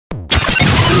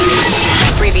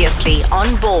Previously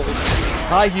on Balls.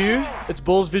 Hi Hugh, it's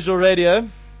Balls Visual Radio.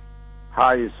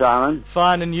 Hi, you Simon.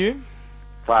 Fine, and you?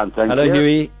 Fine, thank Hello, you.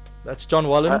 Huey. That's John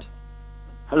Walland.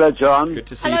 Hello, John. Good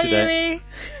to see you today. Huey.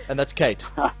 And that's Kate.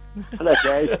 Hello,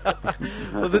 Kate.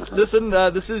 Well,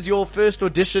 this is your first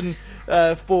audition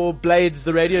for Blades,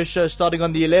 the radio show, starting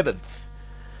on the 11th.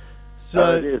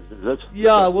 So, it is it?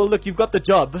 yeah, well, look, you've got the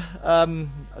job. I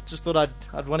just thought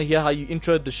I'd want to hear how you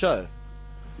introed the show.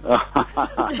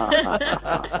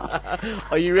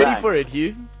 Are you ready for it,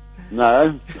 Hugh?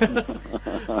 No.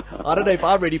 I don't know if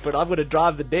I'm ready for it. I'm going to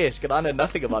drive the desk, and I know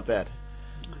nothing about that.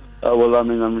 Oh, well, I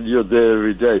mean, you're there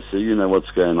every day, so you know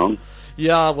what's going on.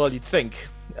 Yeah, well, you'd think.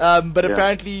 But Yeah.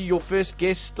 apparently your first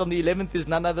guest on the 11th is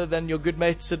none other than your good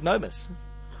mate Sid Nomis.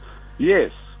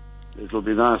 Yes. It'll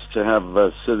be nice to have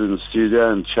Sid in the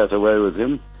studio and chat away with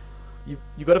him.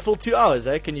 You got a full 2 hours,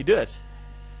 eh? Can you do it?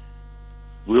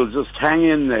 We'll just hang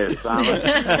in there, Simon.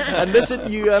 And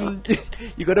listen, you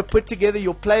got to put together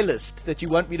your playlist that you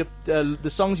want me to, the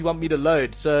songs you want me to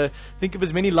load. So think of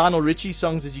as many Lionel Richie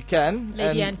songs as you can.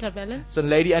 Lady and Antebellum. some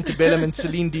Lady Antebellum and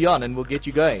Celine Dion, and we'll get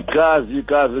you going. You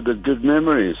guys have got good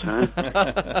memories, huh?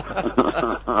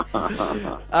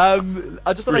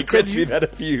 I just thought I'd tell Regrets you. we've had a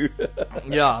few.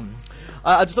 Yeah.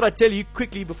 I just thought I'd tell you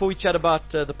quickly before we chat about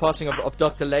the passing of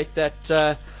Dr. Luyt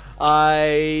that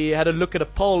I had a look at a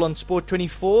poll on Sport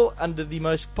 24 under the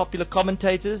most popular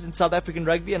commentators in South African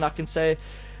rugby, and I can say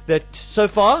that so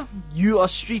far you are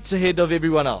streets ahead of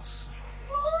everyone else.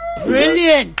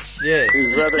 Brilliant. Yes.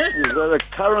 Is that a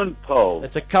current poll?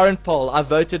 It's a current poll. I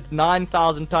voted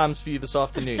 9,000 times for you this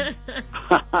afternoon.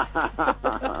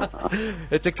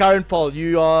 It's a current poll.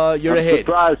 You're I'm ahead.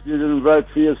 surprised you didn't vote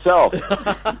for yourself.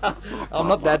 I'm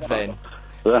not that vain.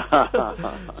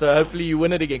 So hopefully you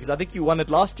win it again, because I think you won it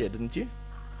last year, didn't you?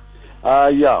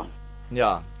 Yeah.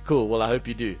 Yeah, cool. Well, I hope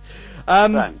you do.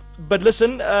 Thanks. But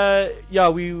listen,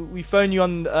 we phone you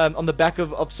on the back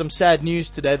of some sad news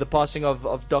today, the passing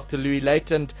of Dr.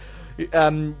 Luyt, and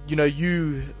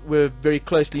you were very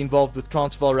closely involved with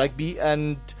Transvaal Rugby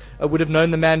and would have known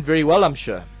the man very well, I'm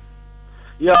sure.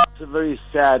 Yeah, it's a very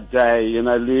sad day. You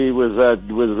know, Louis was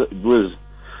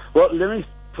well. Let me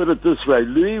put it this way: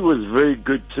 Louis was very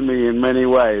good to me in many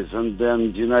ways, and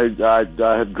you know,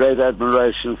 I had great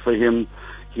admiration for him.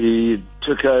 He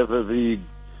took over it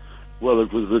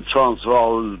was the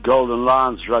Transvaal Golden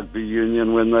Lions Rugby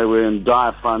Union when they were in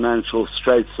dire financial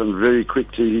straits, and very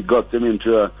quickly he got them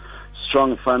into a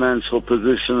strong financial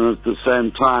position. At the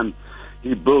same time,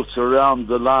 he built around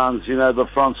the Lions, you know, the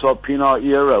Francois Pienaar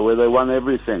era where they won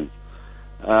everything.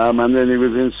 And then he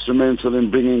was instrumental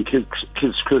in bringing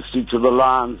Kids Christie to the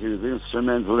Lions. He was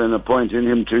instrumental in appointing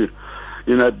him to,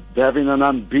 you know, having an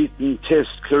unbeaten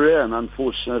Test career. And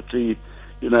unfortunately,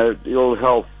 you know, ill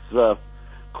health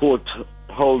caught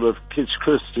hold of Kids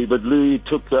Christie. But Louis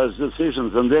took those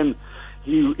decisions. And then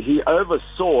he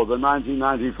oversaw the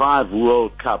 1995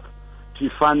 World Cup to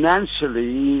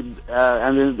financially,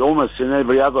 and almost in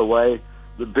every other way,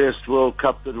 the best World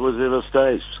Cup that was ever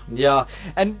staged. Yeah,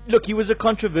 and look, he was a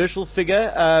controversial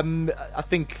figure. I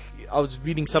think I was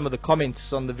reading some of the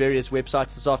comments on the various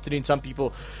websites this afternoon. Some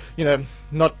people, you know,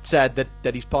 not sad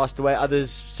that he's passed away.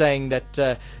 Others saying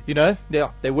that, you know,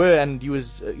 they were, and he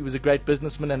was a great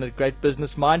businessman and a great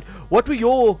business mind. What were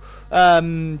your,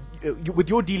 with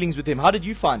your dealings with him? How did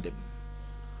you find him?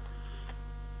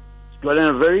 Well, in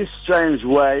a very strange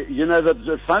way. You know,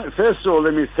 first of all,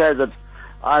 let me say that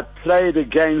I played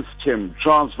against him.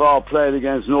 Transvaal played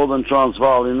against Northern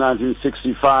Transvaal in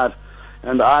 1965,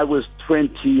 and I was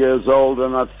 20 years old,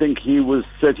 and I think he was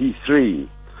 33.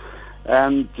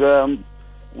 And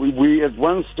we at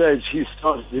one stage, he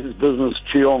started his business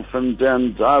Triumph, and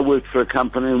I worked for a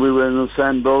company, and we were in the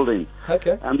same building.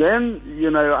 Okay. And then,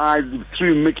 you know,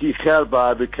 through Mickey Gerber,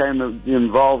 I became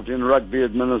involved in rugby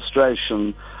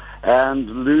administration. And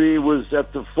Louis was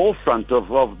at the forefront of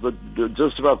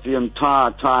just about the entire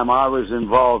time I was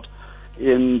involved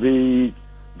in the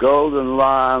Golden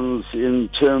Lions in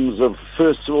terms of,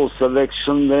 first of all,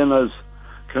 selection, then as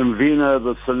convener of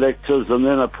the selectors, and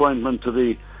then appointment to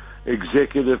the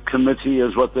executive committee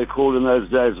as what they called in those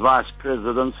days vice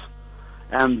presidents,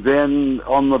 and then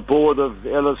on the board of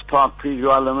Ellis Park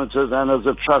PGI Limited and as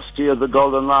a trustee of the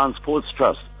Golden Lions Sports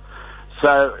Trust.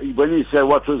 So when you say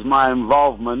what was my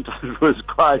involvement, it was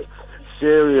quite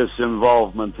serious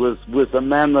involvement with a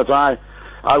man that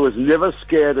I was never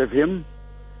scared of him,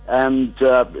 and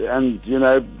you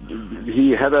know,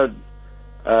 he had a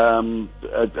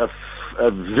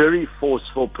very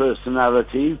forceful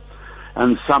personality,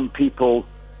 and some people,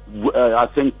 I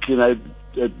think, you know,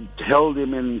 held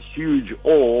him in huge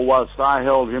awe, whilst I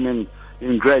held him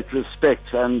in great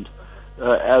respect. And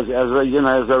as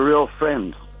a real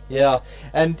friend. Yeah,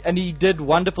 and he did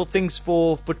wonderful things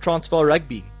for Transvaal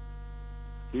Rugby.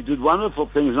 He did wonderful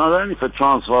things, not only for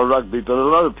Transvaal Rugby, but a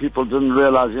lot of people didn't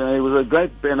realize, he was a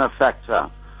great benefactor,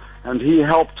 and he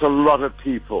helped a lot of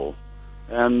people.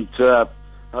 And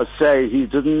I say he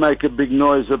didn't make a big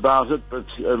noise about it, but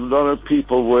a lot of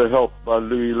people were helped by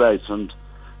Luyt, and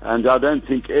I don't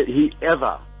think he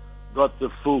ever got the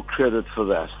full credit for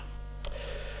that.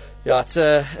 Yeah,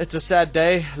 it's a sad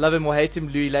day. Love him or hate him,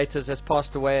 Luyt has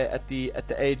passed away at the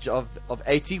age of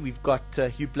 80. We've got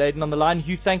Hugh Bladen on the line.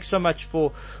 Hugh, thanks so much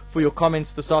for your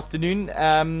comments this afternoon.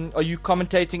 Are you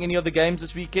commentating any of the games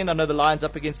this weekend? I know the Lions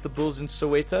up against the Bulls in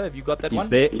Soweto. Have you got that one?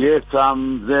 There. Yes,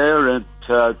 I'm there at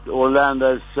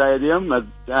Orlando Stadium,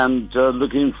 and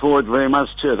looking forward very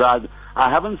much to it. I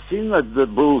haven't seen the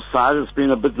Bulls side. It's been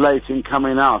a bit late in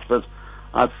coming out, but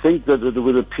I think that it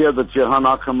would appear that Johan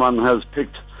Ackermann has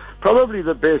picked probably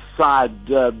the best side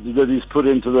that he's put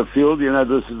into the field.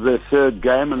 This is their third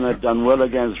game, and they've done well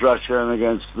against Russia and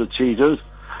against the Cheetahs.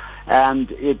 And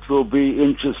it will be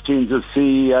interesting to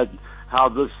see how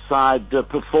this side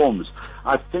performs.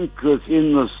 I think that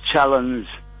in this challenge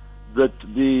that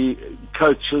the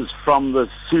coaches from the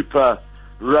Super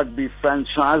Rugby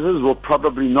franchises will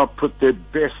probably not put their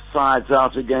best sides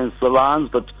out against the Lions,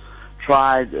 but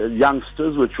try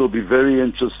youngsters, which will be very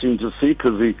interesting to see,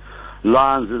 because the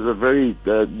Lions is a very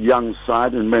young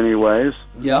side in many ways.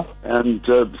 Yeah. And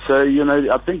so,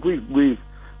 I think we've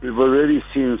already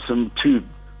seen two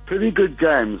pretty good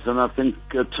games, and I think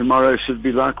tomorrow should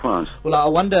be likewise. Well, I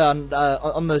wonder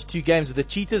on those two games, with the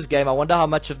Cheetahs game, I wonder how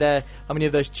many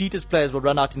of those Cheetahs players will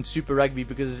run out in Super Rugby,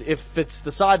 because if it's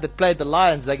the side that played the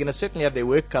Lions, they're going to certainly have their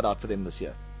work cut out for them this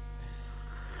year.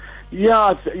 Yeah,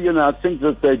 I think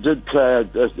that they did play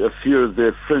a few of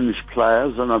their fringe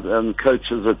players and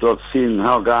coaches that have seen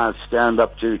how guys stand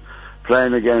up to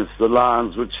playing against the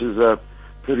Lions, which is a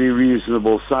pretty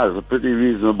reasonable size, a pretty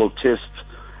reasonable test.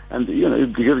 And,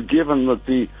 given that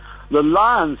the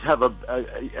Lions have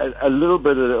a little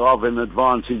bit of an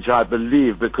advantage, I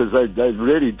believe, because they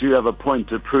really do have a point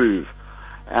to prove.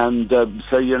 And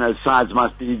so, sides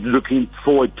must be looking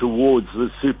forward towards the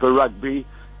Super Rugby,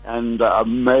 and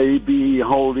maybe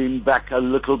holding back a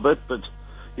little bit, but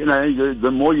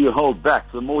the more you hold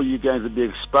back, the more you're going to be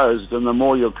exposed, and the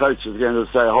more your coach is going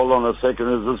to say, hold on a second,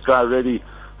 is this guy ready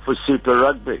for Super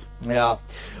Rugby? Yeah.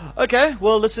 Okay,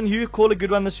 well, listen, Hugh, call a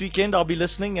good one this weekend. I'll be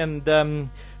listening and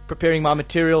preparing my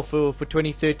material for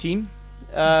 2013.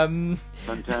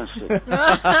 Fantastic.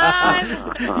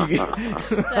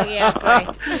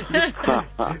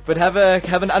 But have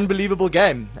an unbelievable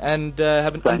game, and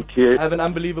have an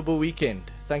unbelievable weekend.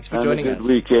 Thanks for joining us. Good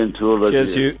weekend to all of you.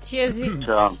 Cheers, Hugh. Cheers, Hugh.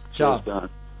 Ciao. Ciao.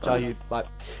 Ciao, Hugh. Bye.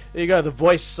 There you go, the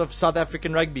voice of South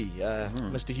African rugby,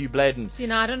 Mr. Hugh Bladen. See,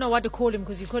 now I don't know what to call him,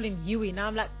 because you call him Huey. Now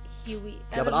I'm like, Huey.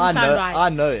 That but doesn't sound right. I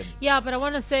know him. Yeah, but I don't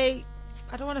want to say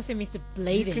Mr.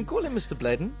 Bladen. You can call him Mr.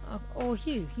 Bladen. Or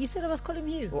Hugh. You said I was calling him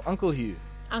Hugh. Or Uncle Hugh.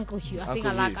 Uncle Hugh. I think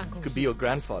Uncle I like Hugh. Uncle Hugh. Could be your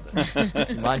grandfather.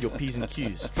 Mind your P's and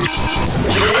Q's.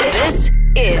 This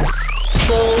is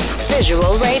Balls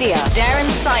Visual Radio. Darren,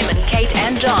 Simon, Kate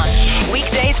and John.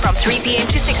 Weekdays from 3 p.m.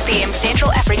 to 6 p.m.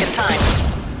 Central African Time.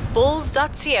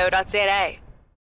 Balls.co.za